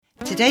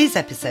Today's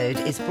episode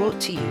is brought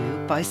to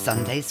you by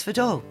Sundays for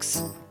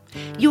Dogs.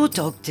 Your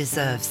dog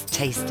deserves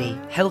tasty,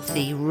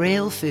 healthy,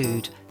 real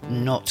food,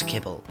 not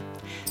kibble.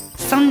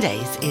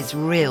 Sundays is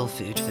real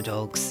food for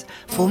dogs,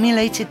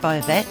 formulated by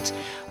a vet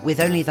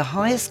with only the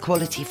highest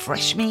quality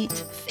fresh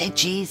meat,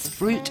 veggies,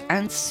 fruit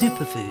and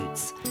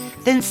superfoods,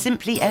 then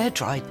simply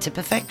air-dried to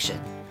perfection.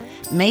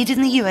 Made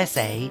in the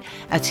USA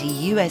at a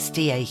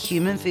USDA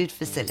human food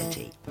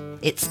facility.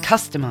 It's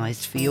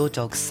customised for your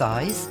dog's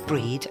size,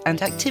 breed and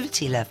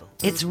activity level.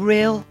 It's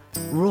real,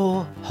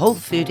 raw, whole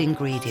food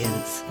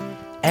ingredients,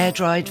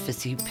 air-dried for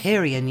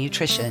superior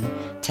nutrition,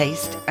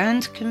 taste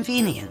and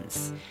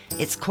convenience.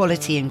 It's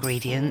quality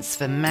ingredients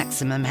for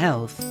maximum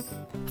health.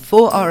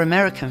 For our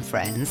American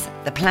friends,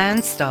 the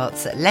plan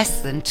starts at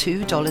less than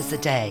 $2 a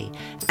day,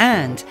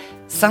 and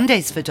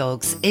Sundays for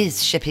Dogs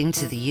is shipping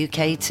to the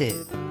UK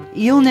too.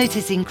 You'll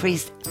notice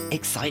increased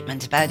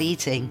excitement about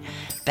eating,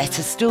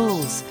 better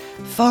stools,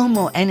 far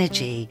more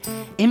energy,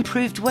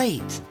 improved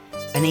weight,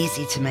 an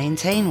easy to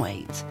maintain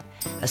weight,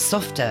 a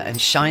softer and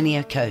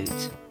shinier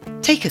coat.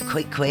 Take a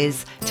quick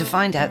quiz to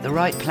find out the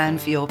right plan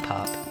for your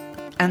pup.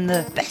 And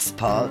the best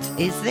part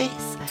is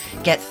this.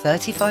 Get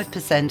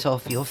 35%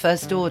 off your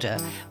first order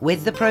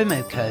with the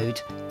promo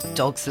code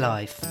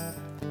DOGSLIFE.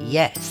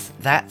 Yes,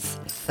 that's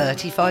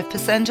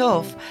 35%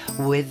 off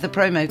with the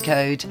promo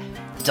code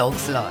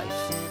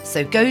DOGSLIFE.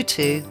 So go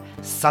to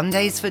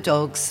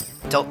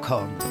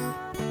sundaysfordogs.com.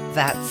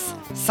 That's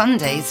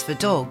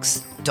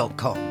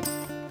sundaysfordogs.com.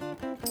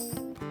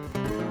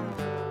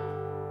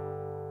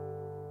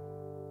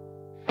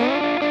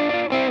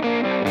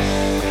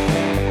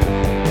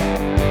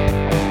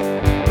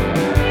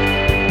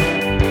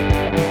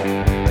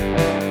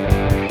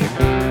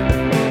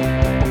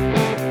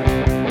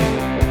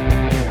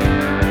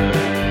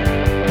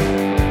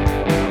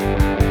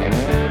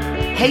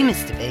 Hey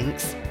Mr.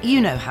 Binks,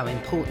 you know how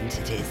important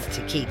it is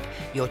to keep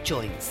your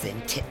joints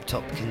in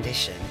tip-top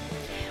condition.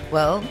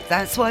 Well,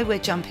 that's why we're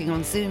jumping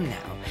on Zoom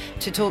now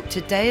to talk to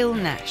Dale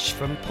Nash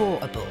from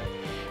Portable,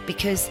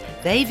 because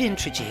they've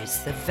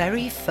introduced the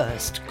very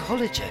first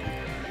collagen.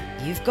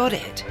 You've got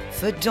it,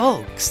 for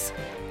dogs.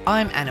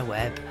 I'm Anna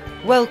Webb.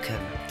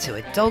 Welcome to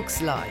A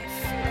Dog's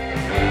Life.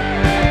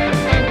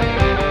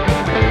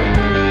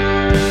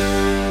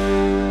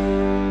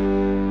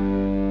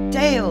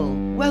 Dale,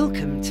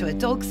 welcome to A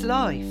Dog's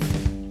Life.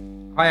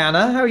 Hi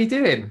Anna, how are you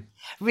doing?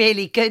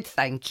 Really good,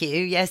 thank you.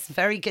 Yes,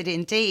 very good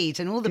indeed.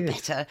 And all the Good.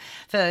 better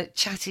for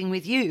chatting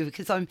with you,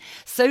 because I'm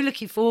so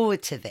looking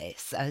forward to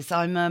this, as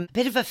I'm a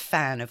bit of a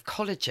fan of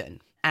collagen.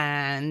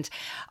 And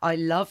I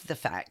love the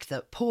fact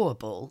that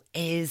Portable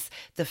is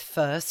the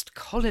first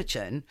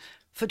collagen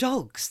for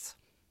dogs.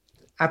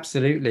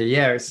 Absolutely,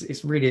 yeah.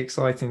 It's really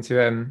exciting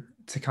to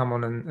come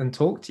on and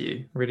talk to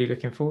you. Really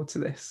looking forward to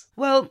this.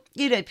 Well,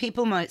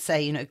 people might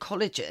say,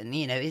 collagen,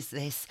 is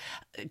this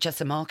just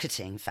a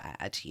marketing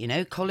fad?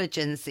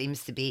 Collagen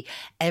seems to be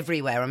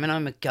everywhere. I mean,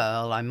 I'm a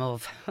girl. I'm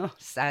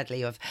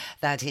sadly, of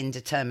that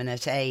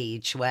indeterminate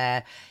age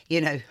where,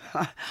 I'm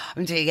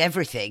doing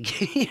everything.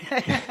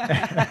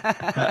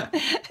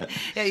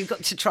 You've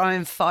got to try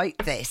and fight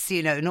this,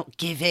 not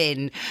give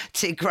in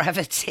to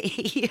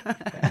gravity.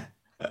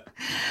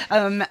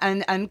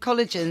 And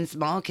collagen's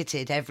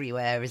marketed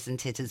everywhere,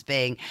 isn't it, as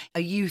being a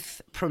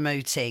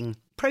youth-promoting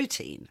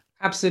protein?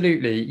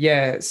 Absolutely,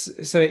 yes.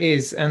 So it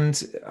is,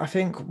 and I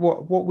think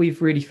what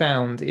we've really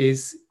found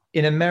is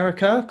in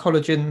America,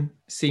 collagen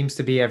seems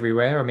to be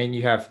everywhere. I mean,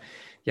 you have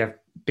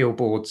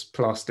billboards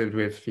plastered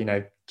with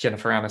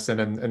Jennifer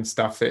Aniston and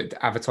stuff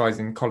that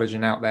advertising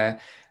collagen out there.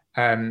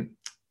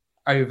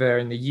 Over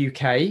in the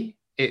UK,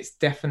 it's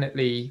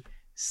definitely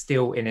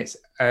still in its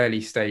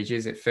early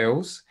stages, it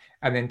feels.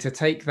 And then to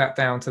take that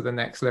down to the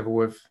next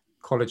level of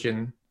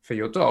collagen for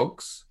your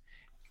dogs,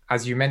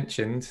 as you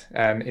mentioned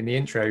in the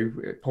intro,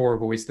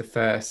 Portable is the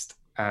first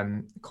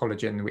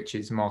collagen which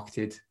is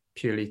marketed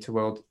purely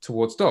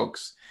towards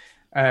dogs.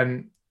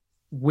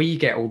 We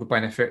get all the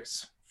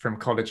benefits from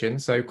collagen.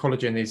 So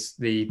collagen is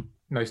the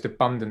most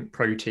abundant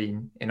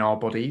protein in our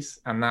bodies,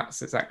 and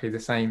that's exactly the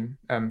same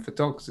for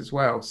dogs as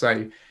well.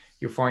 So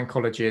you'll find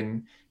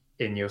collagen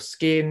in your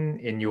skin,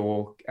 in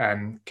your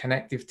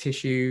connective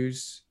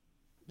tissues,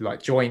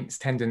 like joints,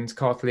 tendons,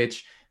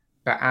 cartilage.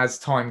 But as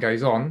time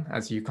goes on,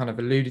 as you kind of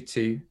alluded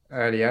to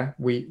earlier,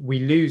 we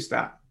lose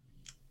that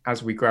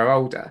as we grow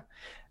older,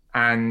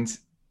 and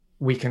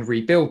we can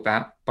rebuild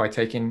that by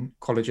taking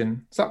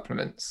collagen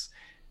supplements,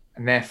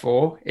 and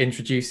therefore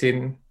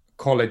introducing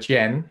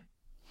collagen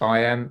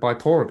by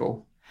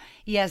Portable.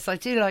 Yes, I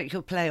do like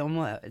your play on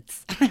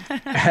words.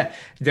 I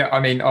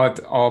mean,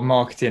 our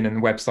marketing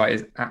and website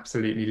is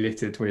absolutely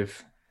littered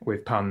with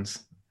puns.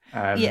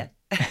 Yeah.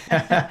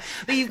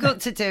 But you've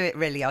got to do it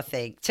really, I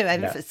think, to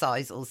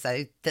emphasize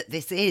also that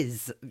this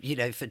is,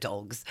 for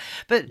dogs.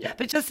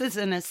 But just as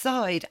an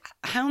aside,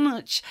 how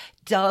much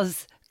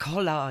does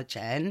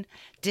collagen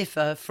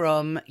differ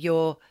from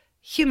your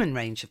human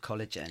range of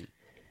collagen?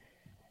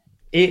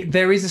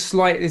 There's a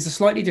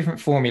slightly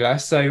different formula.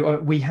 So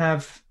we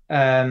have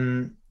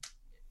in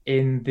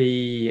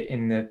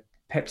the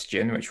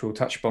peptogen, which we'll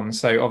touch upon.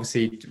 So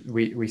obviously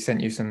we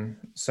sent you some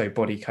So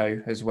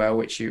Bodyco as well,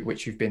 which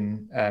you've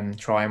been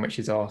trying, which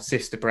is our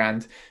sister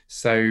brand.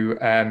 So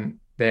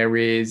there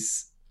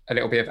is a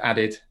little bit of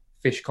added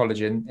fish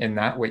collagen in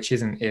that, which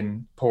isn't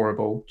in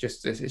pourable.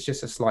 It's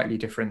just a slightly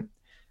different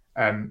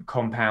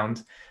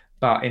compound.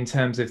 But in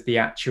terms of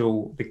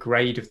the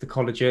grade of the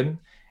collagen,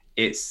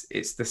 it's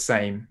the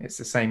same. It's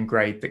the same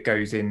grade that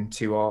goes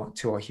into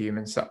our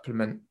human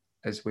supplement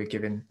as we're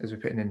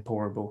putting in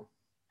pourable.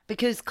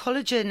 Because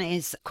collagen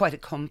is quite a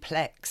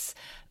complex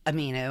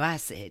amino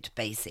acid,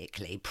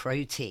 basically,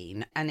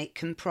 protein, and it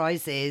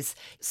comprises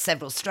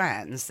several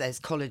strands. There's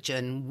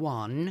collagen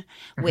 1,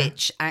 Mm-hmm.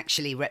 which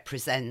actually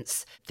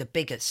represents the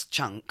biggest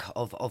chunk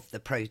of the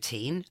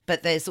protein,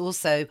 but there's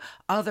also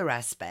other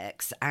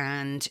aspects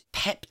and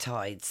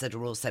peptides that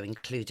are also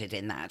included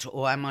in that.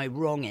 Or am I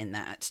wrong in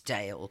that,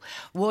 Dale?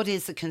 What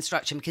is the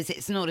construction? Because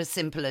it's not as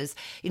simple as,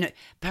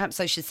 perhaps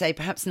I should say,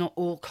 perhaps not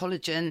all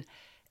collagen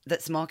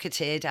that's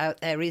marketed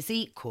out there is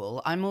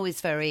equal. I'm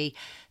always very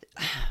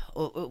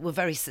or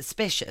very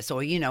suspicious,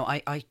 or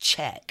I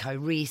check, I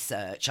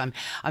research.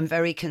 I'm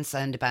very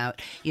concerned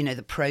about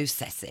the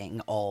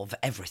processing of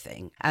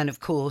everything. And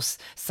of course,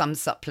 some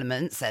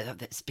supplements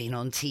that's been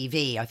on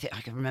TV, I think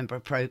I can remember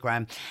a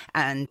program,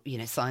 and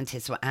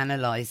scientists were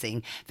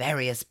analyzing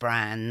various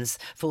brands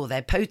for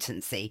their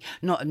potency,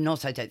 not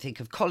I don't think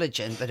of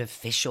collagen, but of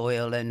fish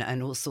oil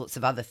and all sorts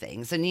of other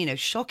things. And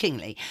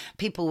shockingly,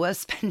 people were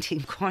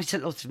spending quite a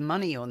lot of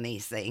money on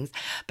these things,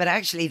 but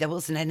actually there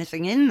wasn't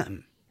anything in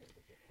them.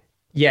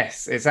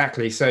 Yes,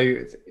 exactly. So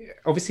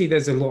obviously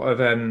there's a lot of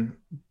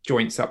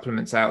joint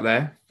supplements out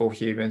there for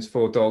humans,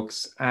 for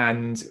dogs.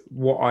 And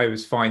what I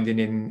was finding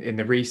in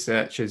the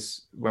research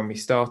is when we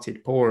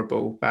started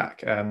Pourable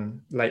back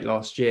late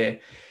last year,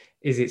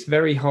 is it's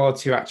very hard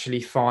to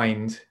actually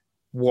find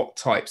what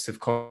types of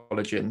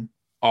collagen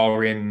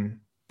are in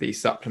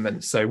these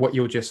supplements. So what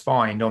you'll just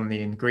find on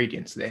the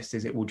ingredients list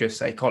is it will just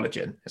say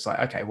collagen. It's like,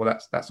 okay, well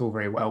that's all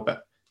very well,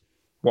 but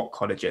what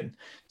collagen?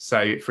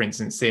 So for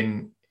instance,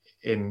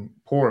 in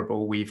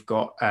pourable, we've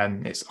got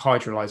it's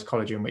hydrolyzed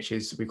collagen, which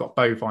is we've got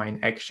bovine,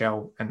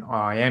 eggshell, and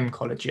IM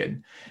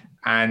collagen.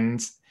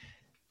 And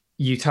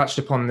you touched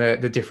upon the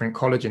different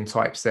collagen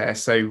types there.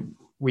 So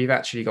we've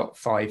actually got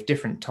 5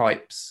 different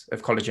types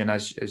of collagen,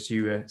 as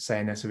you were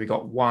saying there. So we've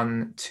got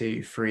 1,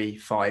 2, 3,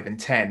 5, and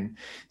 10.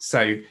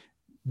 So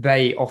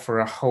they offer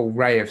a whole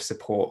array of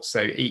support.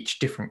 So each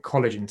different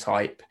collagen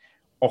type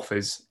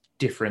offers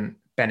different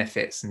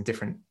benefits and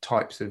different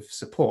types of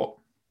support.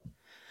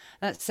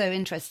 That's so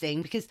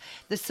interesting, because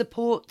the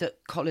support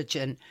that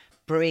collagen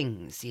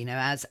brings,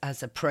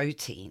 as a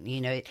protein,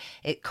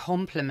 it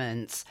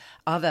complements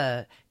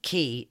other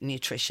key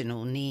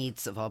nutritional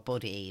needs of our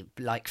body,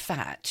 like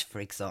fat, for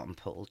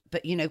example.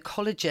 But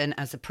collagen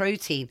as a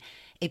protein,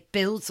 it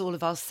builds all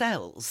of our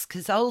cells,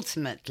 because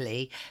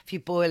ultimately, if you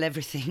boil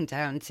everything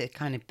down to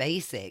kind of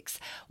basics,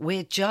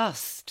 we're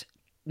just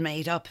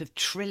made up of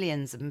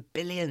trillions and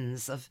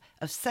billions of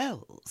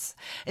cells,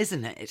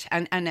 isn't it?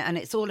 And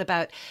it's all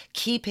about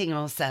keeping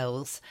our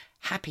cells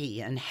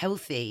happy and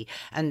healthy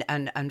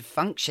and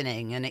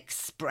functioning and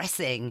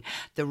expressing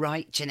the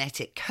right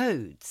genetic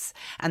codes.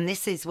 And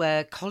this is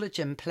where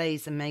collagen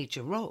plays a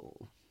major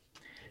role.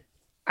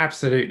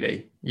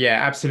 Absolutely.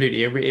 Yeah,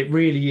 absolutely. It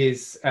really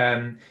is.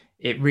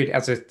 It really,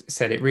 as I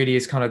said, it really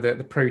is kind of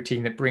the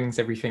protein that brings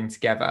everything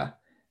together.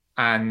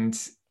 And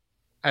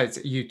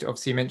as you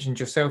obviously mentioned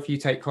yourself, you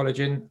take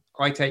collagen.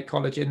 I take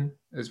collagen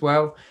as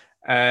well.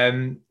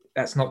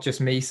 That's not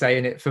just me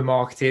saying it for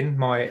marketing.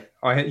 I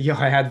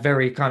had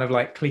very kind of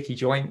like clicky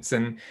joints,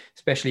 and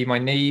especially my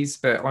knees.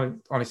 But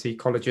honestly,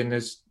 collagen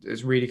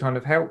has really kind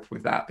of helped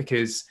with that,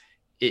 because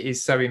it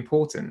is so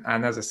important.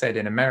 And as I said,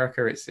 in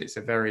America, it's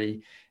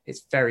very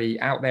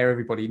out there.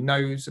 Everybody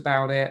knows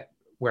about it.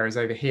 Whereas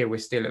over here, we're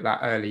still at that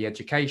early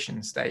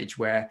education stage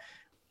where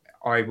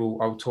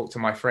I'll talk to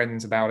my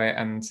friends about it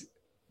and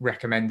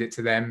recommend it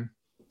to them.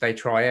 They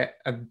try it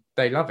and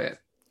they love it.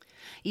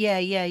 Yeah,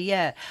 yeah,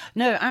 yeah.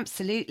 No,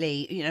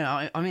 absolutely.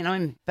 I mean,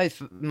 I'm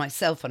both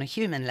myself on a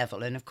human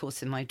level, and of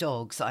course, in my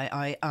dogs,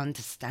 I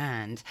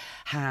understand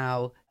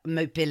how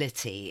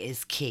mobility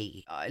is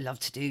key. I love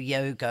to do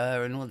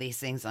yoga and all these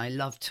things. I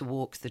love to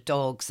walk the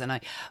dogs, and I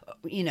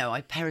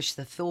perish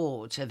the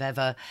thought of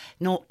ever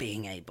not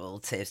being able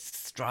to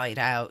stride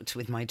out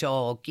with my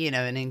dog,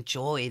 and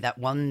enjoy that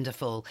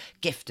wonderful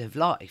gift of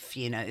life,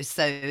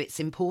 So it's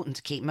important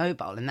to keep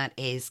mobile, and that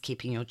is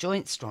keeping your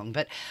joints strong.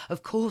 But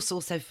of course,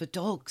 also for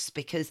dogs,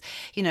 because,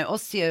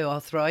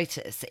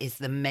 osteoarthritis is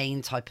the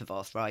main type of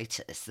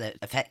arthritis that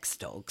affects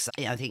dogs.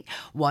 I think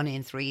 1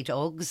 in 3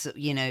 dogs,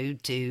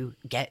 do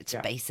get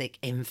Yeah. basic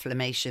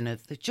inflammation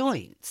of the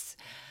joints.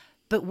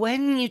 But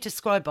when you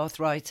describe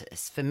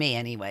arthritis, for me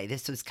anyway,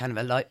 this was kind of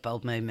a light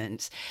bulb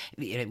moment,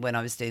 when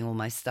I was doing all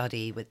my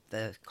study with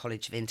the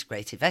College of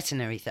Integrated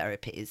Veterinary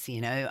Therapies,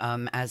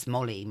 as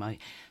Molly, my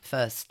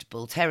first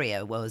bull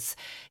terrier, was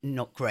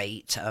not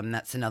great.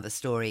 That's another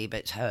story,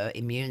 but her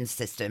immune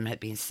system had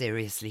been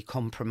seriously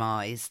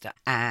compromised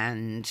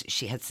and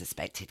she had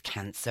suspected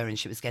cancer and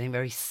she was getting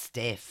very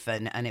stiff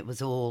and it was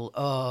all,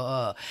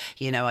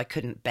 I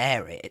couldn't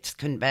bear it.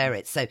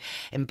 So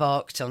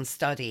embarked on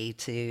study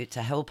to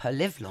help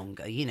her live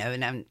longer,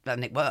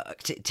 and it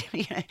worked.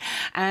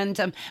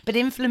 But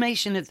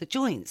inflammation of the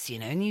joints,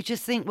 and you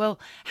just think, well,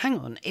 hang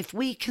on, if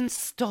we can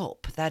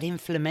stop that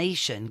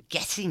inflammation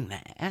getting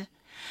there,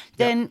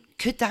 then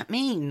could that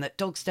mean that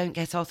dogs don't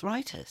get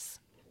arthritis?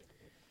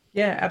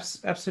 Yeah,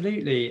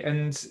 absolutely.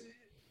 And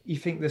you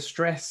think the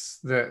stress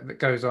that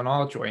goes on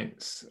our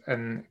joints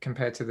and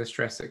compared to the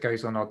stress that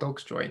goes on our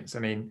dog's joints. I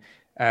mean,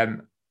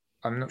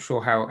 I'm not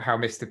sure how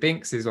Mr.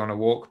 Binks is on a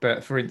walk,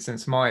 but for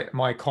instance,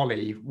 my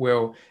collie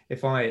will,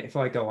 if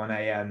I go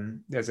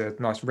on there's a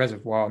nice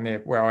reservoir near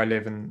where I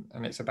live and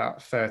it's about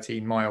a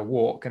 13-mile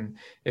walk. And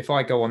if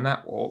I go on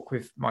that walk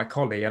with my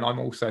collie and I'm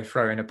also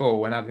throwing a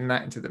ball and adding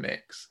that into the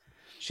mix,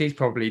 she's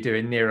probably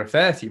doing nearer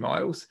 30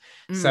 miles.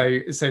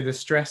 So the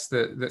stress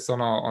that's on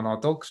our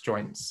dog's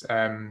joints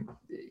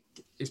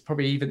is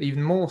probably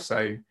even more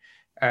so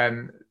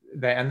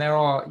there. And there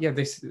are,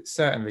 this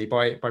certainly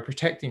by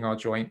protecting our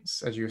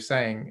joints, as you were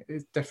saying,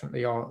 it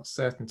definitely are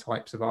certain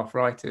types of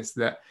arthritis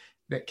that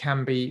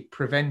can be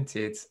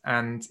prevented.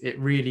 And it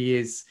really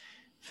is,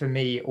 for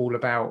me, all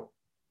about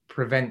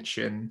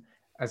prevention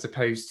as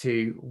opposed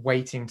to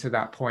waiting to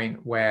that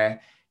point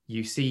where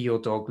you see your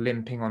dog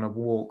limping on a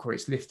walk or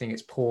it's lifting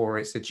its paw or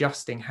it's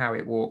adjusting how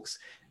it walks,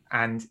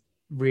 and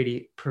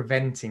really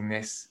preventing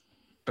this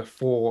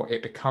before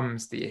it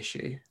becomes the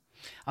issue.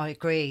 I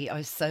agree.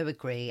 I so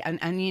agree. And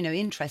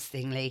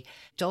interestingly,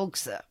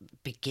 dogs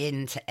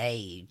begin to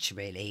age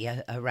really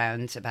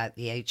around about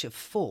the age of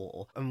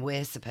 4, and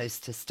we're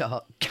supposed to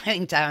start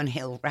going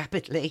downhill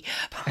rapidly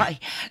by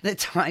the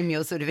time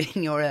you're sort of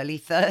in your early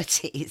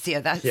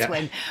 30s. That's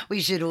when we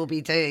should all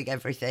be doing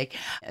everything,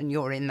 and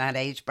you're in that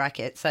age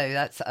bracket. So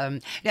that's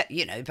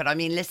But I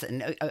mean,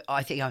 listen,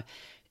 I think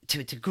to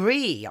a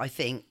degree, I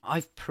think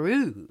I've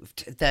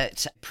proved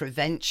that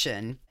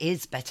prevention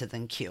is better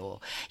than cure.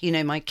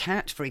 My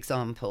cat, for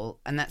example,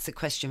 and that's a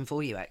question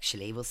for you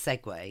actually, we'll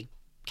segue.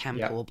 Can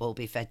poor ball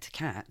be fed to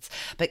cats?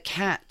 But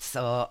cats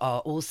are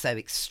also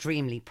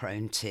extremely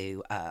prone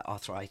to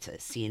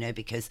arthritis,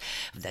 because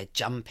they're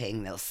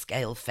jumping, they'll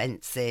scale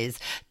fences,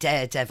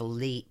 daredevil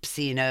leaps,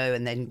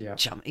 and then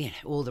jump,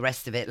 all the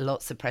rest of it,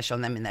 lots of pressure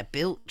on them, and they're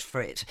built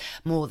for it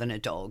more than a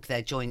dog.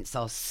 Their joints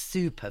are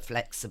super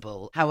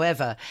flexible.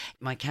 However,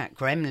 my cat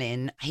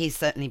Gremlin, he's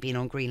certainly been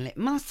on green lip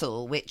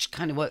muscle, which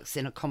kind of works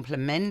in a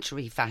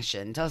complementary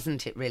fashion,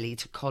 doesn't it, really,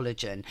 to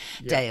collagen,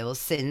 Dale,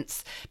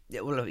 since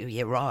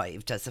he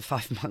arrived as a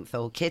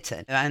 5-month-old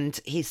kitten,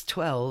 and he's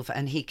 12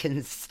 and he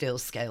can still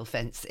scale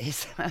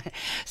fences.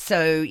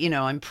 So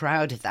I'm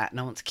proud of that and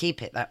I want to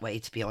keep it that way,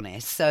 to be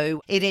honest.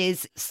 So it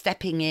is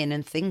stepping in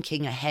and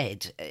thinking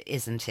ahead,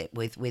 isn't it,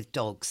 with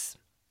dogs?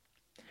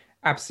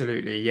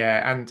 Absolutely,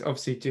 yeah. And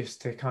obviously, just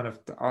to kind of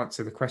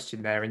answer the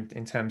question there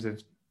in terms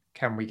of,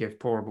 can we give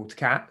pourable to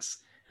cats?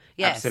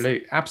 Yes.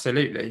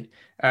 Absolutely.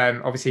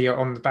 Obviously,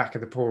 on the back of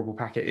the pourable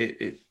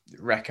packet, it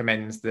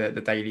recommends the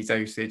daily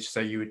dosage, so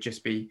you would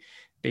just be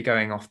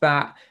going off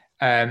that.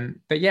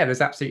 But yeah,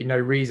 there's absolutely no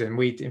reason.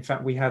 In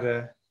fact, we had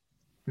a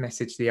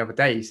message the other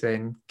day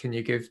saying, can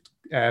you give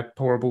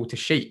pourable to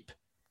sheep?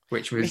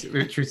 Which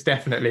was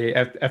definitely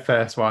a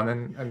first one,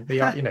 and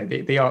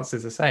the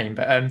answer's the same.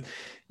 But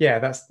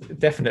that's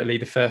definitely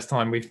the first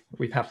time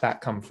we've had that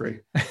come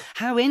through.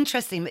 How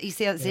interesting. But you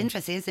see, it's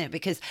interesting, isn't it?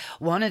 Because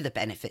one of the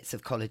benefits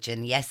of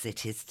collagen, yes,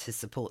 it is to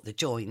support the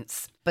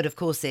joints, but of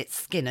course it's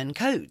skin and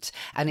coat.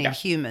 And in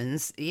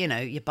humans,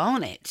 your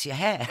barnet, your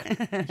hair.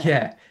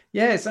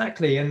 yeah,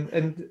 exactly.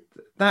 And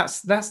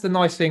that's the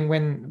nice thing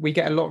when we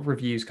get a lot of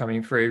reviews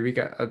coming through. We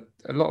get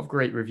a lot of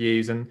great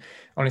reviews, and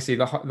honestly,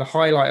 the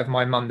highlight of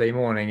my Monday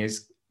morning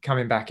is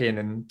coming back in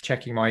and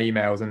checking my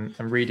emails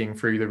and reading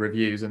through the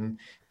reviews, and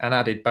an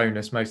added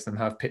bonus, most of them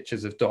have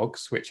pictures of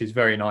dogs, which is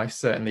very nice.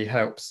 Certainly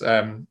helps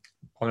on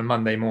a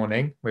Monday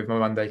morning with my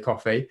Monday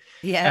coffee.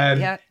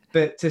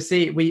 But to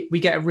see, we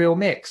get a real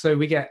mix. So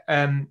we get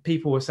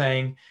people were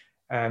saying,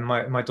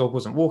 my dog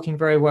wasn't walking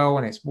very well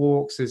on its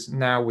walks, as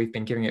now we've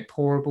been giving it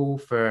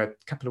pourable for a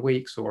couple of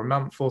weeks or a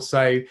month or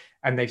so,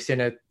 and they've seen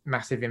a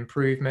massive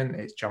improvement.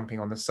 It's jumping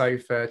on the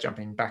sofa,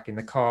 jumping back in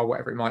the car,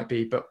 whatever it might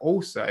be. But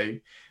also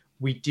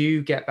we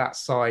do get that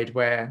side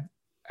where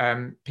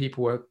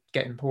people are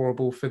getting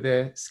pourable for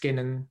the skin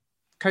and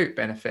coat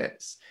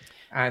benefits.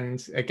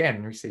 And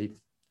again, we see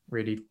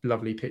really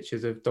lovely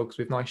pictures of dogs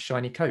with nice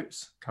shiny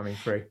coats coming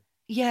through.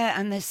 Yeah,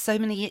 and there's so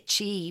many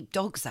itchy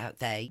dogs out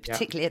there, Yeah.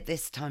 particularly at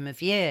this time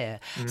of year.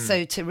 Mm.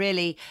 So to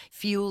really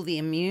fuel the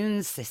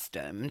immune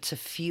system, to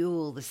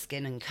fuel the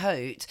skin and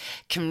coat,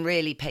 can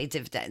really pay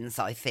dividends,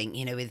 I think,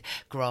 with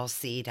grass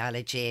seed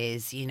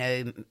allergies,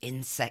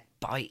 insect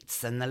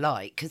bites and the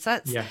like. Because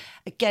that's, Yeah.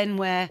 again,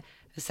 where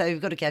so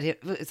we've got to get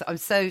it. I'm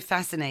so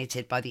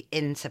fascinated by the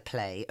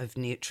interplay of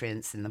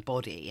nutrients in the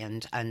body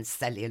and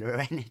cellular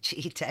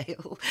energy,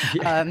 Dale.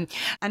 Yeah.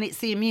 And it's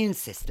the immune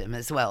system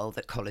as well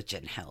that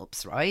collagen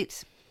helps,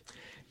 right?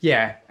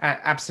 Yeah,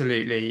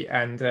 absolutely,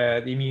 and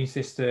the immune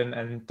system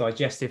and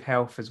digestive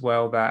health as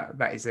well.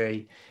 That is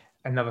a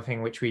another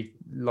thing which we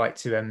like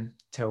to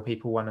tell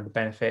people. One of the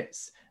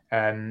benefits,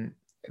 that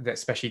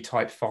especially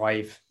type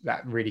 5,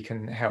 that really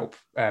can help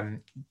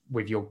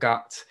with your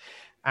gut,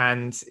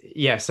 and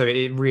yeah, so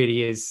it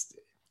really is,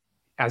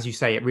 as you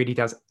say, it really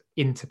does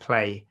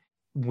interplay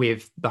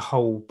with the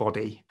whole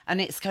body. And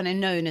it's kind of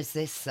known as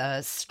this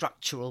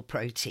structural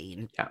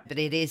protein, Yeah. but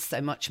it is so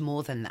much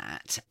more than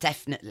that,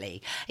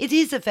 definitely. It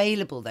is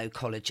available, though,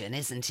 collagen,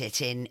 isn't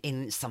it,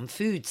 in some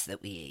foods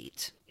that we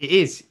eat? It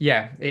is,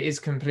 yeah, it is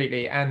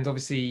completely. And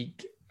obviously,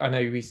 I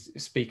know we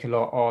speak a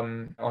lot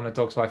on A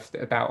Dog's Life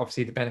about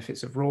obviously the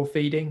benefits of raw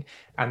feeding,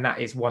 and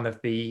that is one of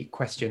the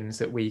questions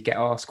that we get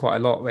asked quite a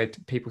lot, where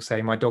people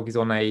say, "My dog is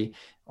on a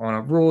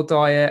raw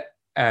diet.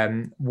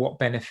 What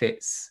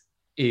benefits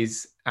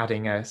is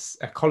adding a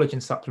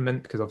collagen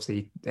supplement?" Because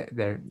obviously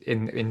they're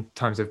in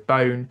times of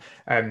bone,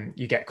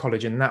 you get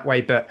collagen that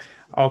way, but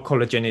our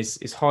collagen is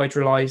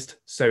hydrolyzed,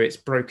 so it's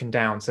broken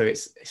down, so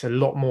it's a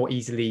lot more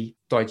easily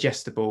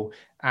digestible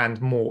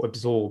and more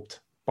absorbed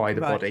by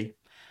the Right. body.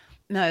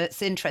 No,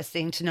 it's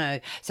interesting to know.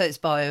 So it's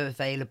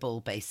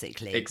bioavailable,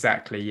 basically.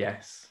 Exactly,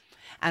 yes.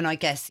 And I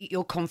guess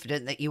you're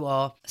confident that you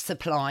are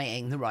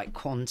supplying the right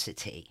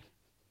quantity.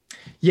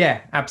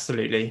 Yeah,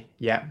 absolutely.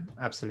 Yeah,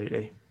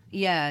 absolutely.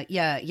 Yeah,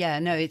 yeah, yeah.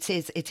 No, it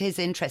is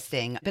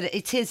interesting, but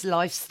it is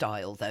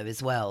lifestyle though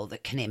as well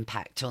that can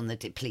impact on the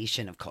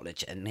depletion of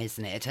collagen,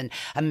 isn't it? And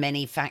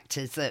many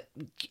factors that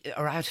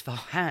are out of our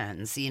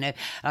hands,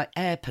 like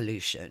air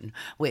pollution,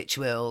 which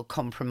will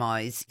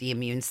compromise the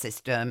immune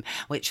system,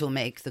 which will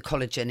make the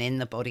collagen in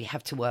the body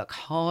have to work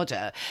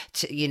harder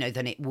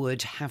than it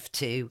would have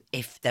to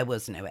if there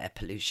was no air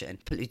pollution.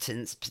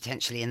 Pollutants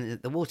potentially in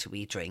the water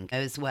we drink,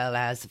 as well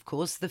as, of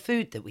course, the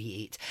food that we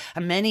eat.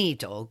 And many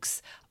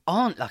dogs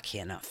aren't lucky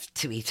enough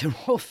to eat a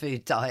raw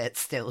food diet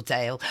still,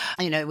 Dale.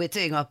 We're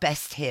doing our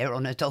best here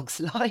on A Dog's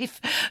Life,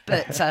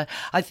 but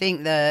I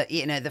think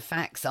the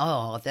facts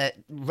are that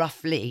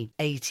roughly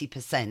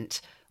 80%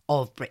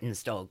 of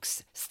Britain's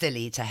dogs still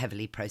eat a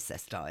heavily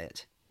processed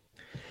diet.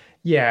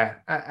 Yeah,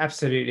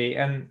 absolutely.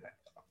 And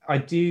I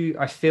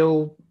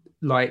feel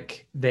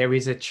like there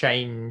is a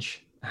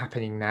change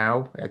happening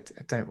now. I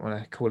don't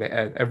want to call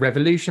it a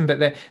revolution,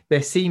 but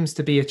there seems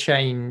to be a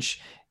change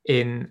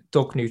in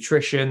dog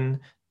nutrition,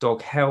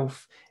 dog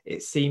health.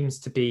 It seems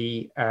to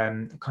be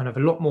kind of a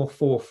lot more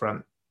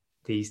forefront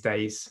these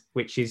days,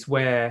 which is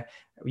where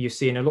you're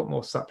seeing a lot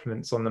more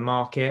supplements on the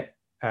market.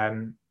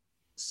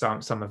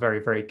 Some are very,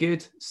 very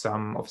good.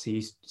 Some obviously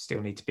you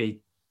still need to be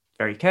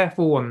very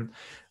careful on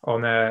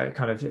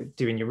kind of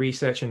doing your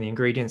research and the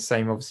ingredients.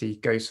 Same obviously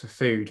goes for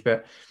food,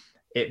 but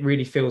it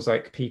really feels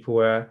like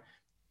people are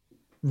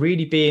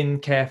really being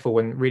careful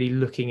and really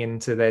looking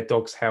into their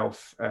dog's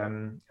health.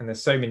 And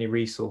there's so many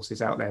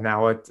resources out there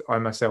now. I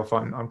myself,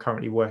 I'm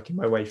currently working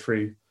my way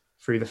through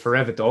the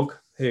Forever Dog,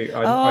 who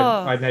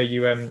I Oh, know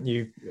you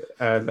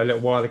a little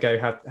while ago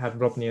had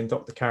Rodney and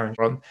Dr. Karen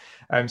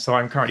on. So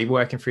I'm currently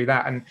working through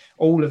that, and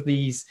all of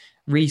these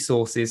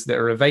resources that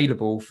are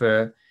available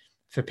for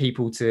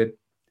people to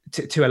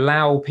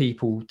allow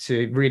people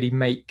to really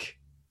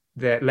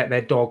let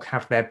their dog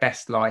have their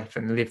best life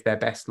and live their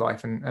best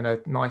life, and a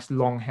nice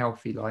long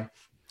healthy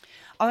life.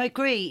 I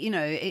agree.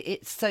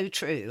 It's so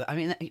true. I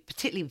mean,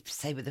 particularly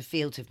say with the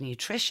field of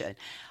nutrition,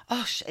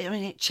 I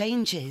mean, it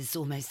changes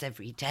almost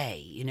every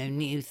day.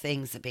 New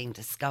things are being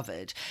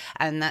discovered,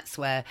 and that's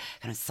where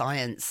kind of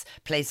science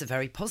plays a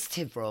very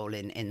positive role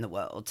in the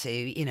world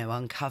to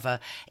uncover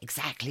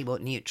exactly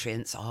what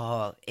nutrients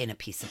are in a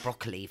piece of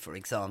broccoli, for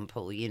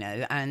example.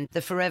 And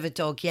the Forever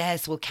Dog,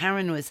 yes. Well,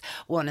 Karen was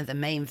one of the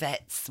main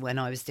vets when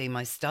I was doing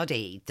my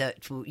study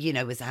that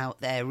was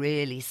out there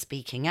really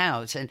speaking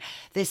out, and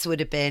this would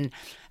have been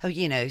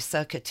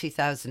circa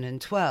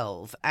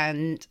 2012.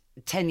 And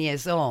 10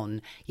 years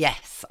on,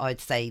 yes, I'd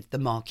say the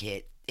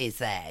market is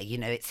there.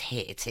 It's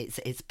hit,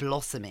 it's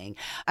blossoming.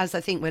 As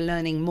I think we're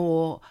learning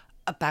more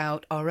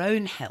about our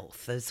own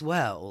health as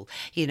well.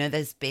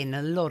 There's been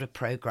a lot of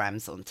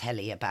programs on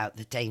telly about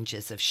the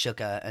dangers of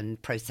sugar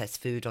and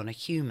processed food on a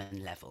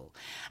human level.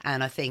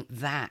 And I think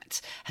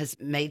that has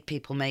made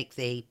people make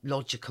the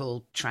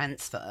logical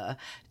transfer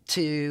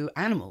to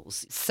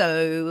animals.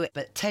 So,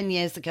 but 10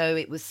 years ago,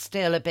 it was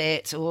still a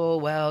bit, oh,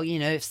 well,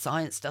 if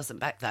science doesn't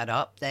back that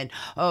up, then,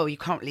 oh, you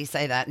can't really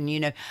say that.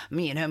 And,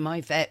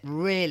 my vet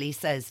really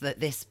says that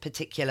this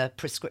particular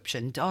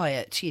prescription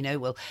diet,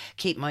 will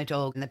keep my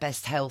dog in the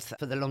best health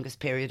for the longest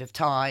period of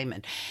time.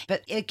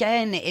 But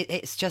again,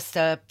 it's just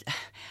a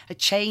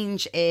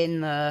change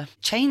in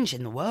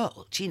the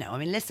world. I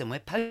mean, listen, we're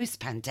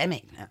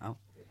post-pandemic now.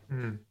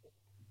 Mm.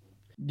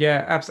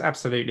 Yeah,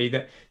 absolutely.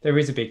 That there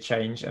is a big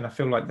change, and I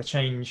feel like the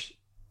change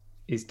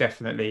is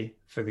definitely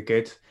for the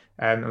good.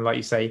 And like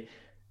you say,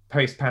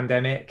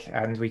 post-pandemic,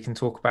 and we can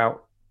talk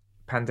about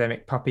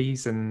pandemic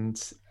puppies and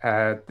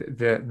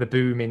the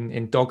boom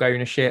in dog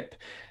ownership.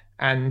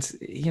 And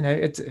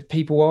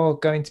people are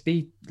going to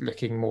be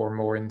looking more and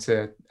more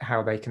into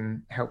how they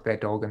can help their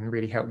dog and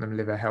really help them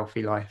live a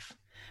healthy life.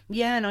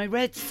 Yeah, and I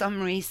read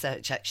some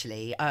research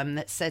actually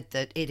that said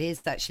that it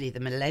is actually the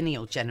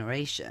millennial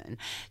generation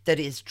that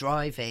is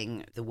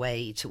driving the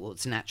way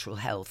towards natural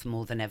health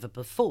more than ever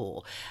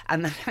before.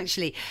 And that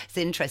actually is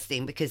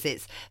interesting because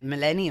it's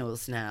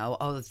millennials now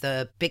are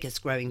the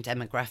biggest growing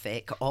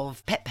demographic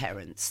of pet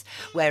parents.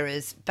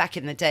 Whereas back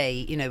in the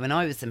day, when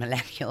I was a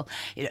millennial,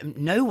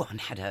 no one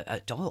had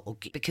a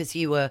dog because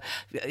you were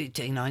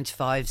doing 9 to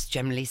 5s,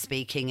 generally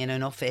speaking, in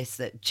an office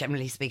that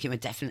generally speaking were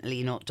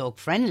definitely not dog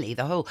friendly.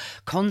 The whole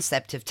concept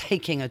of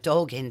taking a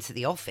dog into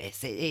the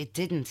office, it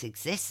didn't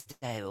exist,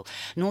 Dale,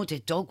 nor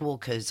did dog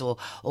walkers or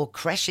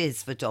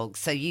creches for dogs.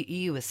 So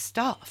you were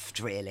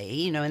stuffed,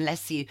 really,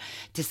 unless you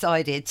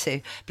decided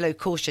to blow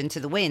caution to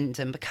the wind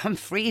and become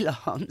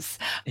freelance.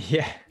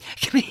 Yeah.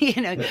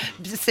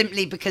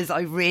 Simply because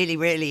I really,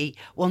 really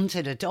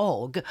wanted a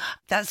dog.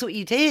 That's what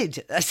you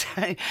did.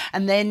 So,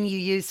 and then you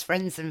used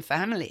friends and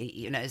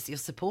family, as your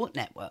support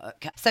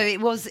network. So it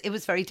was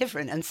very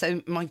different. And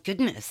so, my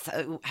goodness,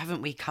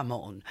 haven't we come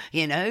on,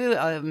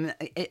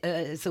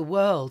 as a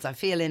world, I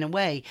feel in a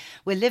way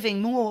we're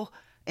living more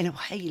in a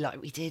way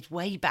like we did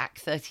way back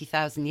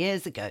 30,000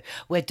 years ago,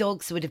 where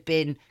dogs would have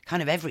been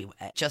kind of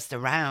everywhere, just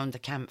around the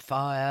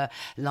campfire,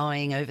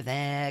 lying over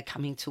there,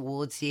 coming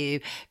towards you,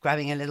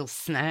 grabbing a little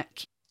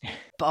snack,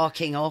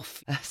 barking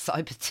off a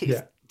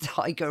saber-toothed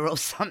tiger or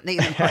something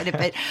that might have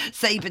been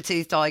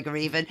saber-toothed tiger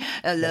even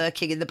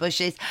lurking in the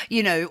bushes,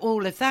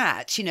 all of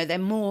that. They're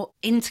more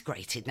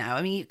integrated now.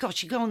 I mean,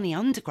 gosh, you go on the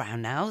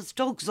underground now, there's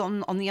dogs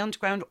on the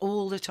underground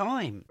all the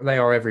time. They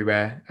are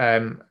everywhere.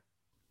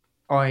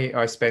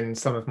 I spend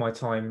some of my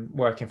time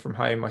working from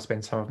home. I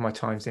spend some of my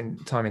time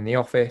in the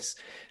office.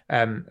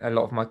 A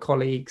lot of my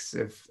colleagues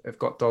have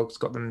got dogs,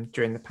 got them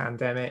during the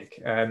pandemic.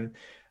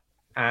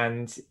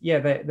 And yeah,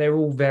 they're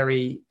all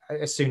very.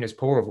 As soon as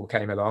Pourable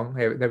came along,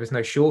 there was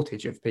no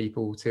shortage of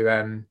people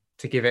to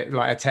give it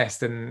like a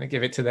test and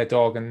give it to their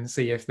dog and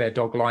see if their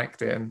dog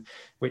liked it, and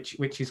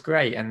which is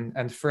great.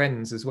 And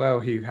friends as well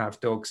who have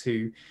dogs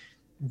who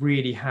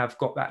really have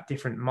got that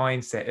different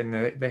mindset,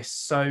 and they're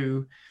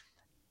so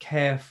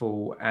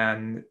careful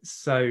and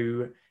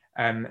so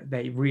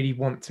they really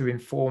want to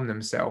inform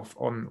themselves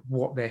on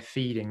what they're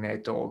feeding their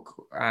dog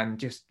and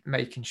just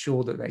making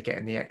sure that they're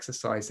getting the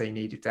exercise they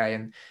need a day.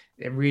 And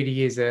it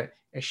really is a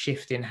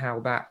shift in how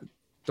that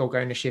dog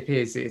ownership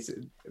is.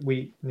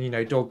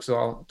 Dogs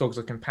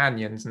are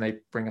companions and they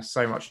bring us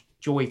so much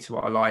joy to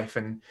our life.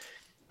 And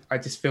I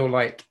just feel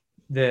like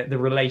the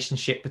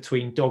relationship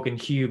between dog and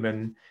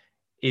human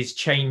is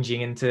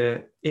changing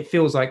into, it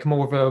feels like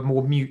more of a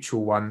more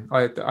mutual one.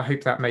 I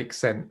hope that makes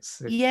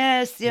sense.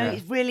 Yes,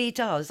 it really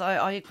does.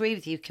 I agree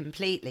with you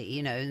completely,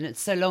 and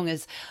so long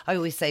as I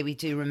always say we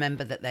do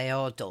remember that they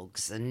are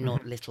dogs and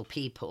not little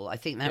people. I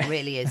think that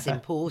really is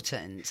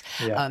important.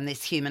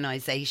 This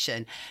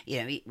humanization,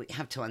 we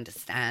have to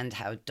understand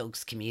how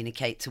dogs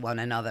communicate to one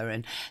another,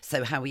 and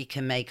so how we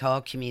can make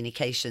our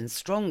communication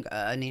stronger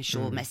and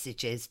ensure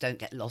messages don't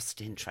get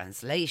lost in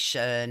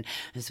translation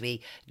as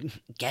we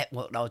get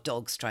what our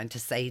dog's trying to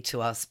say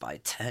to us by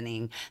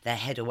turning their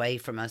head away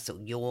from us or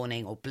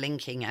yawning or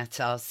blinking at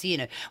us.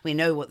 We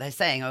know what they're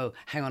saying. Oh,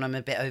 hang on, I'm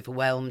a bit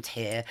overwhelmed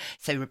here,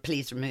 so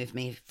please remove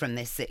me from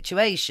this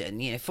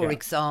situation, for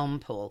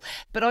example.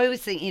 But I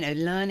always think,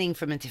 learning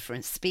from a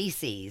different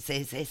species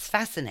is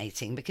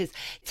fascinating because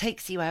it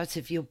takes you out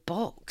of your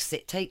box.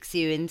 It takes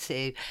you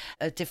into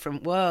a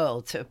different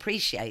world to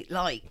appreciate,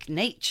 like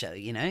nature,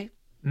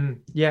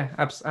 Yeah,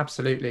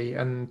 absolutely.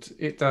 And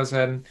it does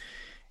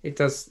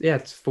to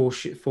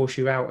force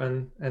you out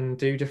and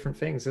do different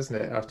things, doesn't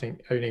it? I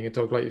think owning a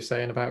dog, like you're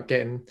saying, about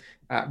getting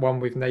at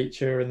one with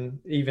nature, and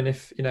even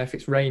if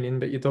it's raining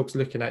but your dog's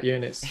looking at you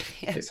and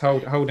it's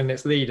holding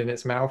its lead in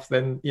its mouth,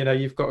 then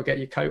you've got to get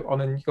your coat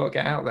on and you've got to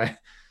get out there.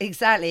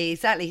 Exactly.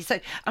 So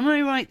am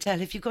I right, Del,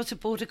 if you've got a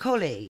border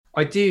collie?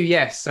 I do,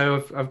 yes.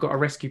 So I've got a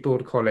rescue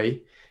border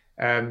collie.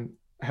 Her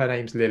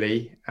name's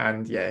Lily,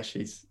 and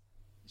she's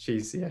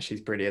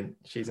brilliant.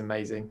 She's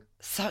amazing.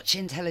 Such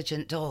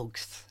intelligent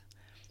dogs.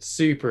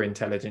 Super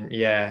intelligent,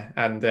 yeah,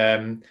 and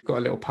got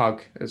a little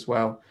pug as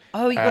well.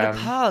 Oh, you got a Um,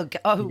 pug.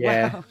 Oh,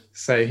 yeah, wow.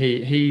 so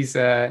he's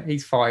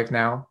 5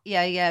 now.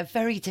 Yeah, yeah,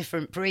 very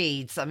different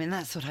breeds. I mean,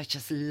 that's what I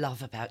just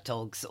love about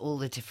dogs, all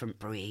the different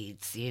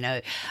breeds,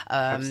 the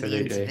Absolutely,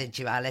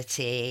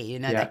 individuality,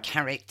 their yeah,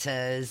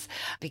 characters.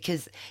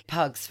 Because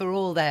pugs, for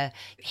all their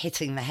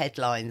hitting the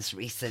headlines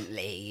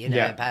recently,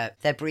 yeah,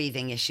 about their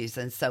breathing issues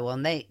and so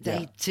on, yeah.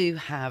 they do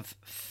have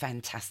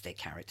fantastic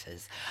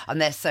characters and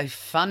they're so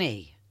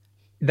funny.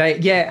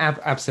 Yeah,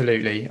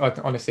 absolutely.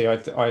 Honestly, I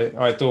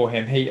adore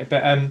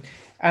him.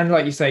 And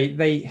like you say,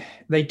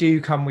 they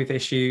do come with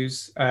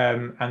issues,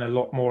 and a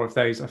lot more of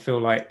those. I feel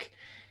like,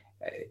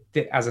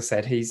 as I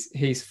said,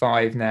 he's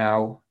 5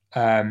 now,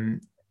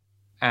 and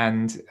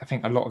I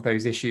think a lot of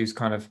those issues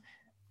kind of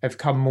have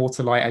come more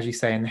to light, as you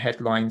say, in the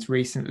headlines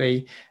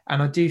recently.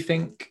 And I do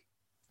think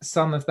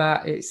some of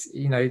that it's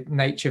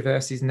nature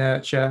versus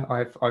nurture.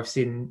 I've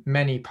seen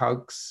many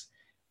pugs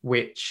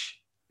which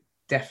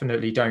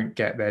definitely don't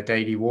get their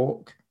daily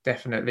walk,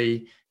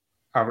 definitely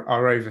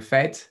are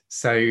overfed.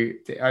 So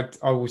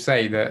I will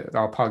say that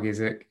our pug is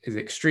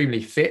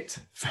extremely fit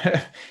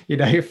for,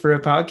 for a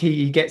pug.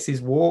 He gets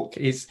his walk.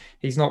 He's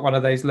not one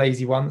of those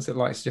lazy ones that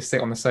likes to just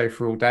sit on the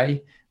sofa all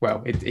day.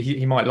 Well,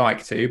 he might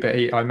like to, but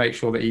I make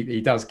sure that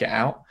he does get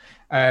out.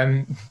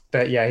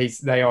 But yeah,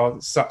 they are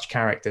such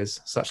characters,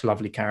 such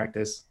lovely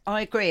characters.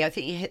 I agree. I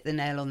think you hit the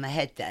nail on the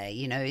head there.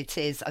 It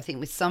is, I think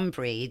with some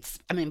breeds,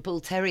 I mean, bull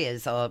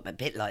terriers are a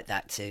bit like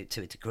that to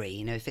a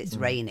degree. If it's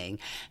Mm. raining,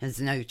 there's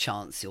no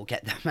chance you'll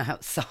get them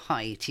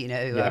outside,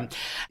 Yeah.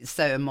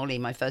 So Molly,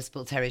 my first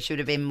bull terrier, she would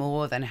have been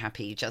more than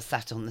happy just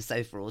sat on the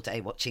sofa all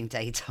day watching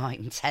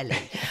daytime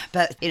telly.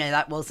 But,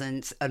 that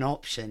wasn't an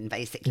option,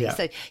 basically. Yeah.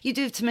 So you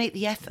do have to make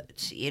the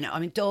effort, I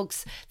mean,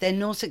 dogs, they're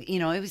not, I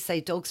always say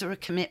dogs are a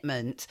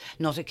commitment,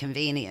 not a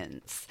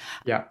convenience.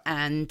 Yeah.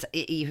 And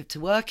you have to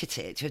work at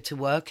it. You have to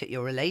work at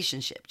your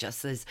relationship,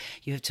 just as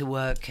you have to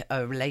work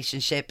a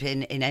relationship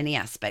in any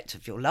aspect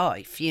of your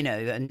life,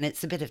 and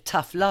it's a bit of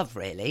tough love,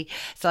 really.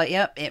 It's like,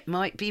 yep, it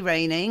might be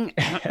raining,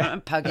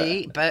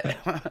 puggy, but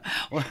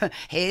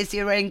here's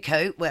your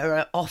raincoat,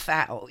 we're off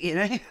out.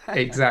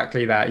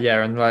 Exactly that,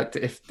 yeah. And like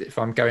if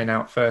I'm going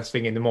out first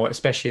thing in the morning,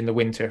 especially in the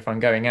winter, if I'm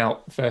going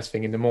out first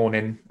thing in the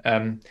morning,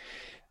 and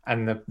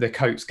the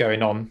coat's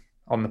going on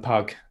the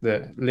pug,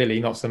 the Lily,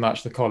 not so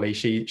much the collie,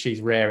 she's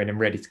raring and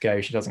ready to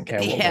go. She doesn't care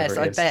what Yes,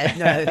 weather I it is. bet.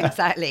 No,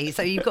 exactly.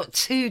 So you've got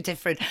two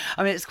different,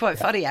 I mean, it's quite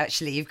funny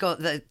actually. You've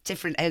got the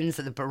different ends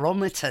of the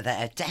barometer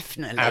there,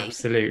 definitely.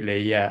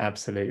 Absolutely, yeah,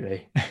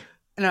 absolutely.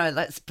 No,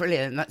 that's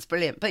brilliant. That's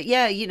brilliant. But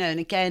yeah, and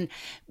again,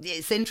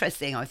 it's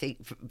interesting, I think,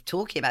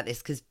 talking about this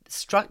because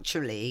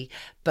structurally,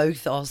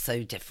 both are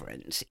so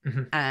different.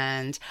 Mhm.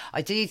 And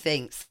I do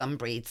think some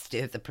breeds do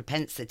have the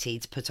propensity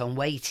to put on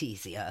weight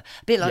easier,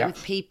 a bit like Yeah,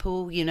 with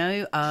people,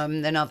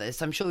 than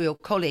others. I'm sure your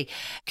collie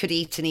could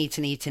eat and eat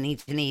and eat and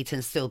eat and eat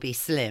and still be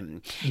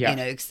slim, yeah,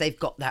 because they've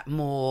got that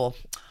more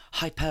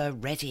hyper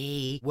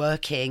ready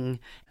working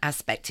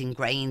aspect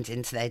ingrained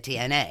into their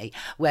DNA. yeah.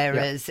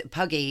 Whereas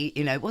Puggy,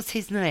 what's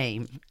his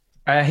name?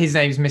 His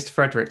name's Mr.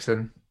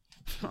 Fredrickson.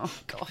 Oh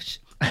gosh,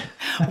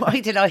 why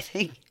did I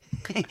think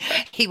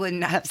he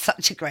wouldn't have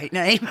such a great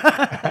name?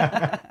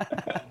 I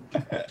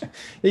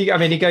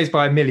mean, he goes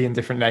by a million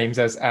different names,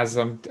 as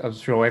I'm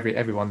sure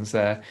everyone's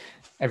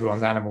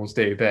animals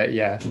do. But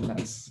yeah,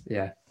 that's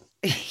yeah.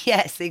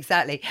 Yes,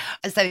 exactly.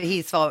 So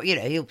he's for,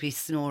 he'll be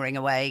snoring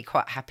away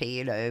quite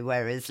happy,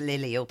 whereas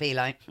Lily will be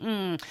like,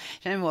 you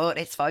know what,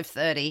 it's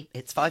 5:30.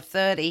 It's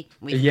 5:30.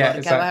 We've Yeah,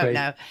 got to go out exactly.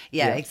 now.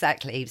 Yeah, Yeah.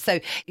 exactly. So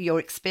your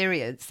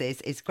experience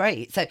is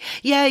great. So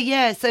yeah,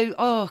 yeah. So,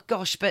 oh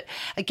gosh, but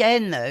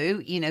again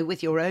though,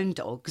 with your own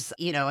dogs,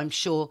 I'm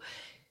sure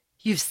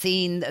you've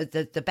seen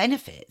the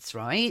benefits,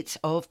 right,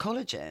 of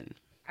collagen.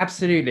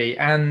 Absolutely.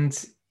 And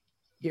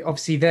yeah,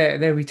 obviously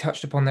there we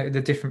touched upon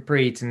the different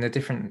breeds and the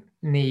different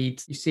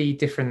needs. You see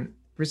different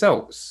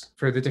results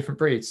for the different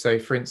breeds. So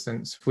for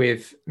instance,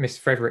 with Miss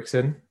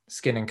Frederickson,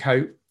 skin and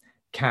coat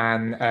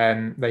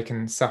they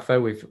can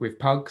suffer with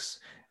pugs,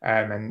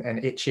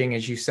 and itching,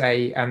 as you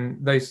say,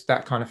 and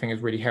that kind of thing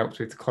has really helped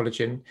with the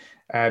collagen.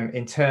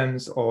 In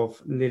terms of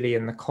Lily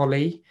and the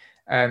collie,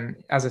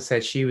 as I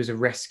said, she was a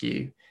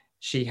rescue.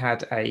 She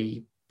had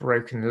a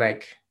broken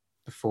leg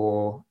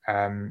before,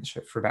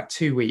 for about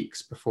 2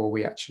 weeks before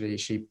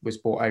she was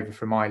brought over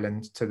from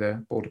Ireland to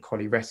the Border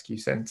Collie Rescue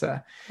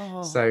Centre.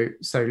 Oh. So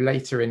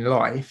later in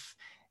life,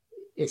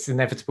 it's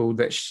inevitable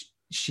that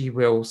she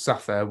will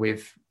suffer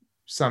with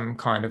some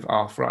kind of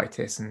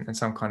arthritis and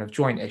some kind of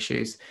joint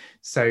issues.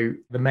 So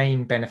the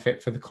main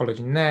benefit for the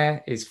collagen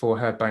there is for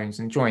her bones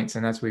and joints.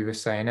 And as we were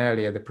saying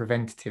earlier, the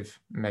preventative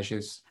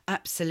measures.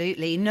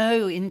 Absolutely.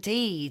 No,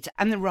 indeed.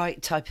 And the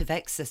right type of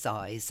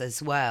exercise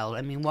as well.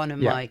 I mean, one of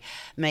Yeah, my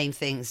main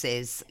things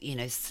is,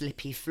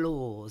 slippy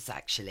floors,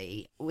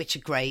 actually, which are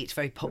great,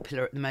 very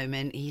popular at the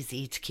moment,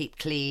 easy to keep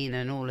clean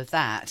and all of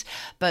that.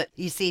 But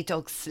you see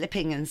dogs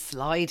slipping and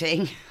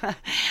sliding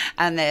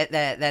and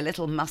their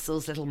little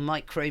muscles, little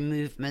micro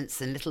movements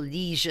and little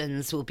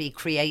lesions will be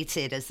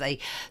created as they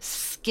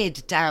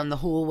skid down the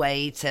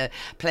hallway to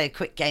play a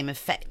quick game of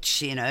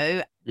fetch,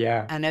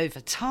 Yeah. and over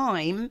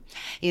time,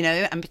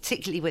 and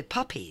particularly with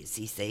puppies,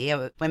 you see,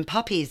 when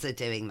puppies are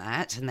doing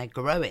that and they're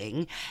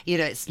growing,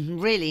 it's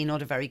really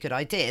not a very good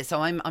idea.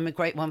 So I'm a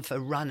great one for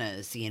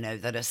runners,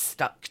 that are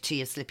stuck to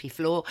your slippy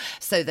floor,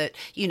 so that,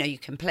 you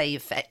can play your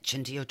fetch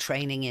and do your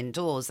training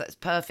indoors. That's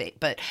perfect.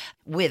 But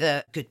with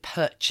a good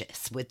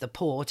purchase, with the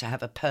paw to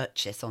have a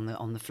purchase on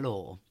the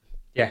floor.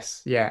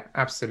 Yes. Yeah.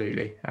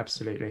 Absolutely.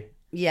 Absolutely.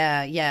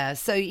 Yeah, yeah.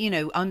 So,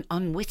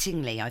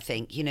 unwittingly, I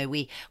think,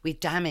 we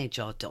damage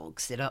our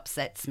dogs. It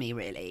upsets me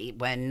really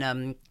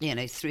when,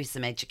 through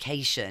some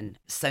education,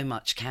 so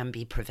much can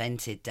be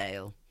prevented,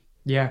 Dale.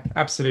 Yeah,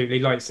 absolutely.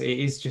 Like I say, it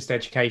is just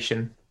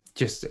education,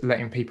 just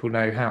letting people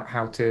know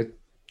how to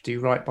do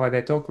right by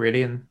their dog,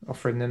 really, and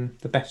offering them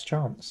the best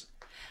chance.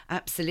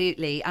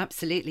 Absolutely,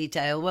 absolutely,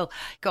 Dale. Well,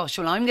 gosh,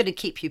 well, I'm going to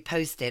keep you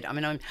posted. I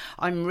mean,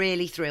 I'm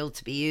really thrilled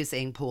to be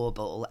using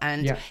Pawball,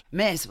 and Yeah.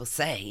 may as well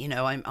say,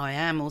 I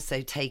am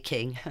also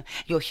taking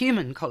your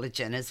human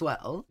collagen as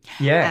well.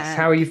 Yes. And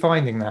How are you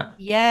finding that?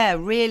 yeah,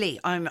 really,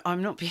 I'm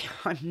not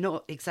I'm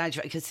not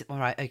exaggerating because all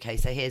right, okay,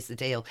 so here's the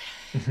deal.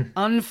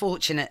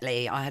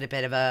 Unfortunately, I had a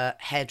bit of a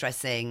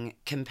hairdressing,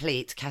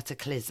 complete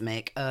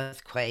cataclysmic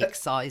earthquake,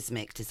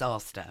 seismic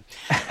disaster.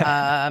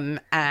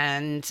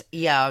 And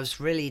yeah, I was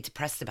really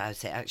depressed about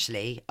it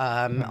actually.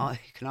 Mhm. I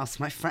can ask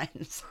my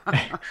friends.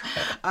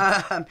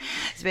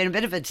 It's been a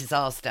bit of a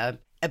disaster.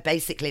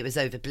 Basically, it was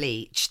over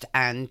bleached,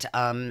 and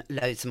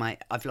loads of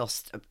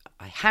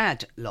I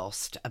had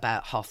lost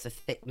about half the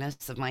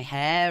thickness of my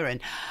hair, and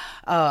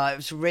it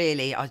was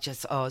really, I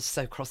was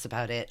so cross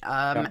about it.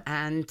 Yeah.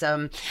 And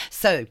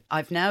So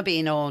I've now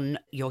been on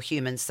your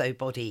human so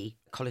body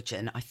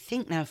collagen, I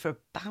think now for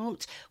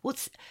about,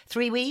 what's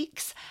 3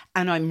 weeks,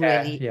 and I'm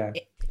Yeah. really, Yeah.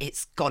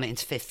 it's gone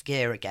into fifth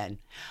gear again.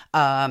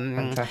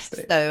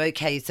 Fantastic. So,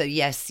 okay, so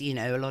yes,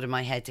 a lot of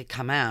my hair did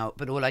come out,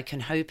 but all I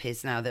can hope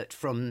is now that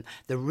from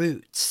the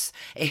roots,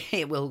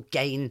 it will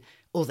gain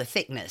all the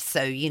thickness. So,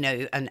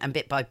 and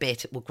bit by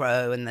bit it will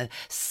grow and the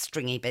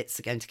stringy bits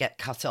are going to get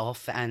cut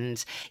off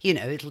and,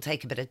 it'll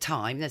take a bit of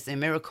time. There's no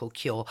miracle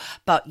cure.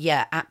 But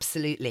yeah,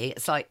 absolutely.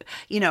 It's like,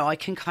 I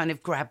can kind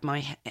of grab my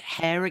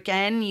hair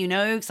again,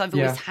 because I've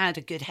always Yeah. had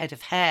a good head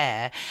of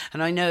hair.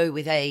 And I know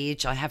with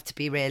age, I have to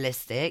be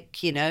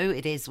realistic,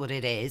 it is what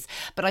it is.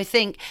 But I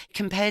think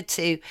compared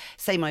to,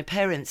 say, my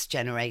parents'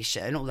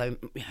 generation, although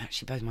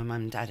actually both my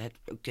mum and dad had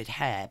good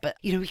hair, but,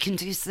 we can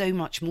do so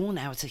much more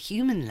now at a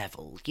human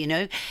level,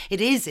 It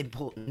is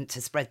important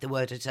to spread the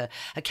word at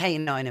a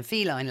canine and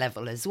feline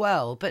level as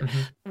well, but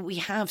Mhm. we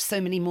have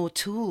so many more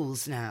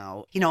tools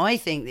now. I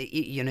think that,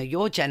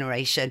 your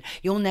generation,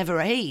 you'll never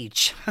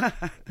age.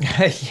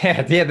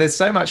 Yeah, yeah, there's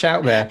so much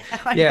out there.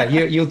 I Yeah,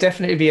 know. you'll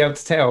definitely be able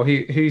to tell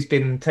who's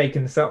been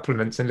taking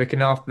supplements and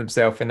looking after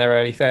themselves in their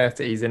early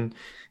 30s and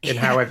in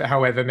Yeah.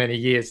 however many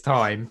years'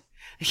 time.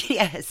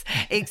 Yes,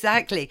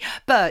 exactly.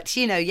 But,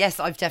 yes,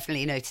 I've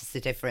definitely noticed the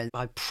difference.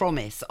 I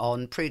promise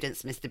on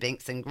Prudence, Mr.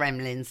 Binks, and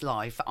Gremlin's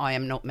Life, I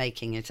am not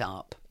making it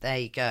up. There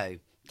you go.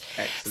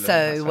 Excellent.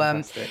 That's So,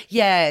 fantastic.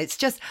 yeah, it's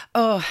just,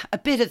 a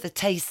bit of the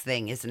taste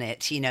thing, isn't it?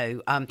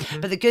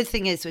 Mhm. But the good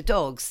thing is with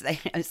dogs,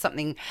 it's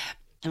something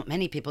not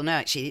many people know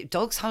actually,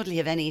 dogs hardly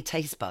have any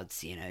taste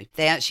buds,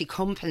 They actually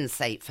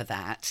compensate for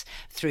that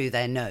through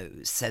their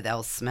nose. So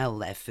they'll smell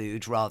their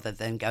food rather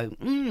than go,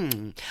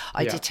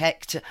 I Yeah,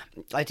 detect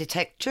I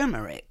detect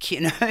turmeric,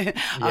 yeah,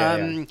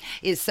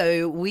 yeah.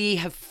 So we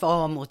have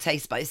far more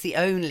taste buds. It's the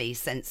only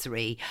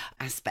sensory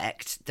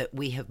aspect that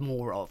we have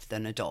more of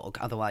than a dog.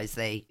 Otherwise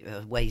they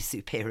are way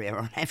superior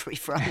on every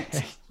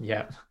front.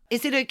 Yeah.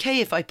 Is it okay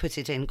if I put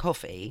it in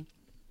coffee?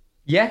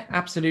 Yeah,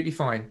 absolutely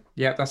fine.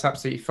 Yeah, that's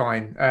absolutely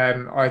fine.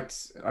 I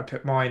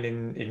put mine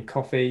in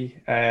coffee.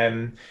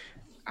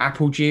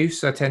 Apple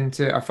juice.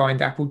 I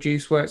find apple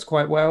juice works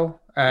quite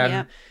well.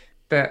 Yeah.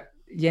 But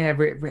yeah,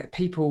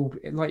 people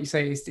like you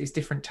say, it's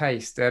different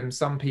taste.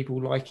 Some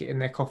people like it in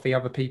their coffee.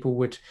 Other people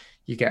would.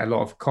 You get a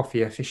lot of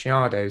coffee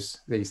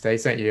aficionados these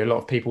days, don't you? A lot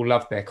of people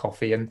love their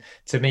coffee, and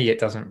to me, it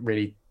doesn't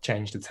really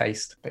change the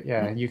taste. But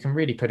yeah, you can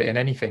really put it in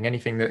anything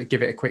that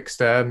give it a quick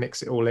stir,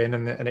 mix it all in,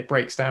 and it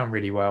breaks down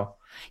really well.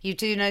 You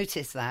do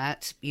notice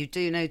that. You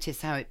do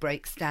notice how it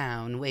breaks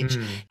down, which,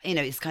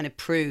 Mm, is kind of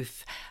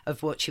proof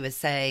of what you were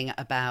saying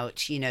about,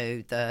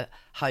 the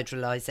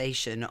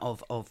hydrolyzation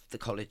of the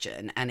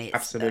collagen. And it's,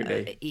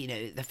 absolutely.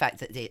 the fact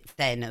that it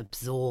then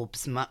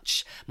absorbs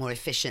much more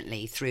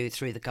efficiently through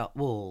the gut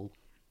wall.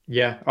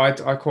 Yeah, I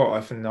quite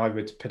often I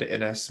would put it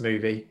in a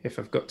smoothie if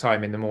I've got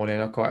time in the morning.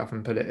 I quite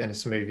often put it in a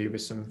smoothie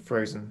with some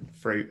frozen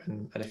fruit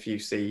and a few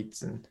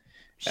seeds, and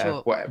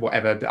Sure.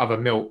 whatever other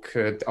milk,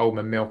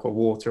 almond milk or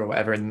water or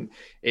whatever, and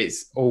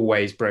it's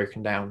always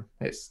broken down.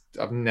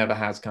 I've never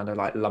had kind of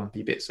like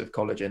lumpy bits of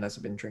collagen as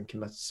I've been drinking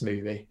my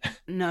smoothie.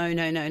 No,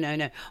 no, no, no,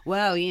 no.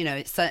 Well,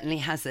 it certainly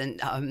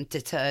hasn't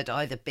deterred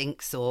either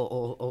Binks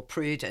or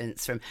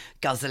Prudence from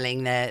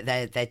guzzling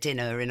their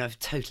dinner in a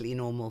totally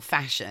normal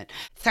fashion.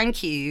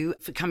 Thank you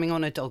for coming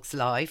on A Dog's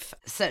Life.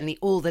 Certainly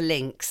all the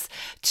links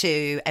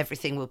to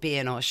everything will be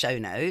in our show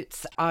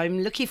notes. I'm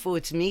looking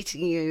forward to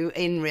meeting you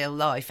in real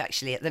life,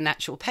 actually, at the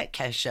Natural Pet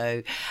Care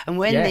Show. And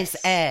when this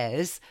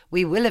airs,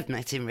 we will have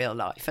met in real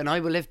life, and I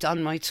will have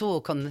done my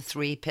talk on the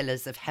 3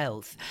 pillars of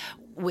health,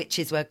 which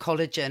is where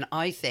collagen,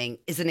 I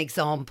think, is an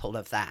example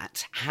of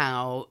that,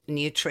 how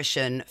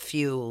nutrition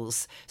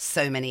fuels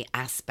so many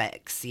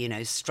aspects,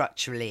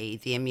 structurally,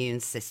 the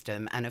immune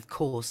system, and of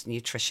course,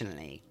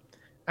 nutritionally.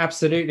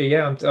 Absolutely,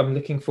 yeah. I'm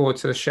looking forward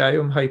to the show.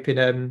 I'm hoping,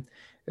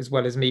 as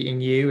well as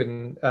meeting you,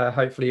 and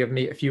hopefully you'll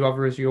meet a few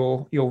others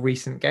your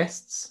recent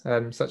guests,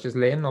 such as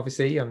Lynn.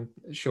 Obviously, I'm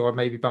sure I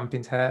maybe bump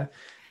into her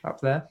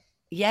up there.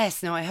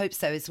 Yes, no, I hope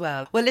so as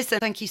well. Well, listen,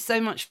 thank you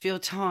so much for your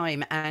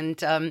time,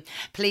 and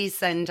please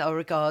send our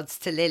regards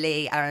to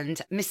Lily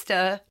and Miss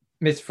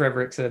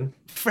Fredrickson.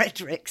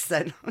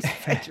 Fredrickson.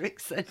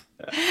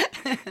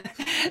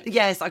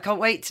 Yes, I can't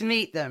wait to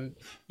meet them.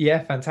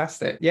 Yeah,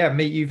 fantastic. Yeah,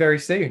 meet you very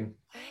soon.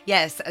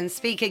 Yes, and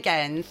speak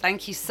again.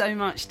 Thank you so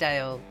much,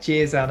 Dale.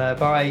 Cheers, Anna.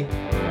 Bye.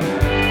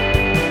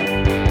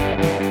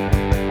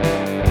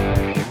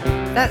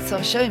 That's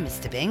our show,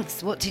 Mr.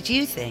 Binks. What did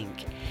you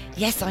think?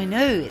 Yes, I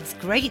know, it's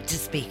great to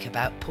speak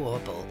about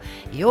Pourable.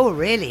 You're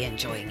really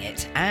enjoying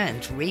it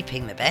and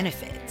reaping the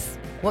benefits.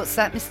 What's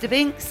that, Mr.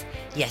 Binks?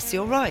 Yes,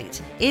 you're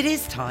right. It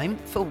is time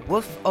for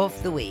Woof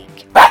of the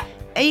Week.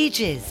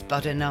 Age is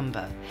but a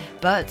number,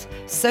 but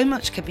so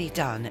much can be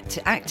done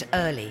to act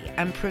early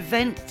and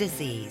prevent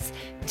disease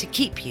to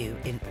keep you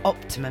in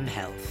optimum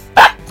health.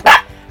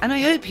 And I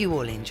hope you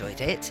all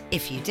enjoyed it.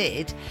 If you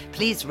did,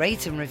 please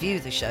rate and review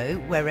the show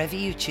wherever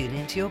you tune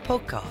into your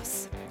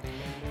podcasts.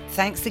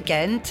 Thanks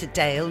again to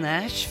Dale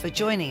Nash for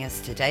joining us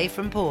today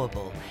from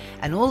Pourable,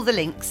 and all the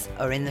links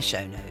are in the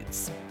show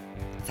notes.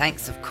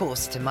 Thanks, of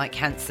course, to Mike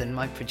Hansen,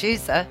 my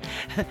producer.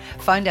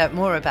 Find out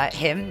more about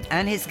him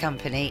and his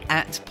company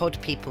at Pod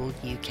People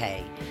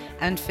UK.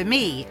 And for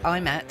me,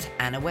 I'm at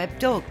Anna Webb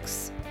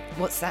Dogs.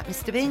 What's that,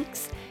 Mr.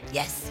 Binks?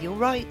 Yes, you're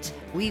right.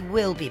 We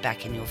will be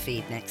back in your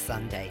feed next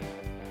Sunday.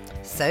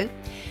 So,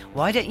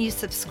 why don't you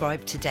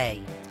subscribe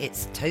today?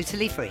 It's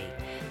totally free.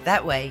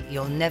 That way,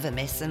 you'll never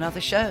miss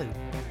another show.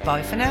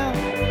 Bye for now.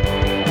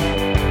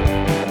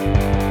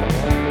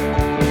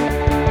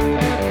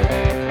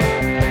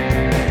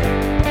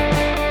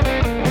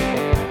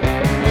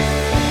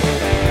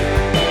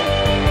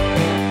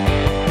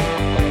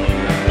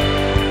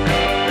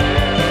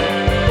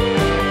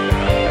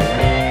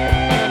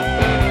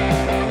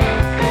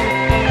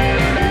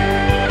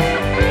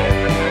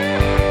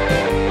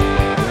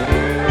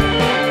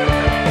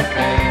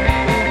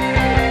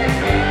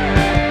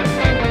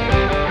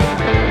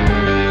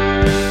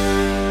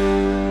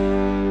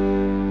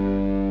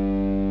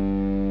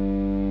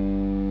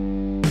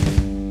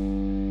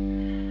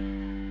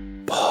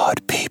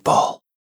 Pod People.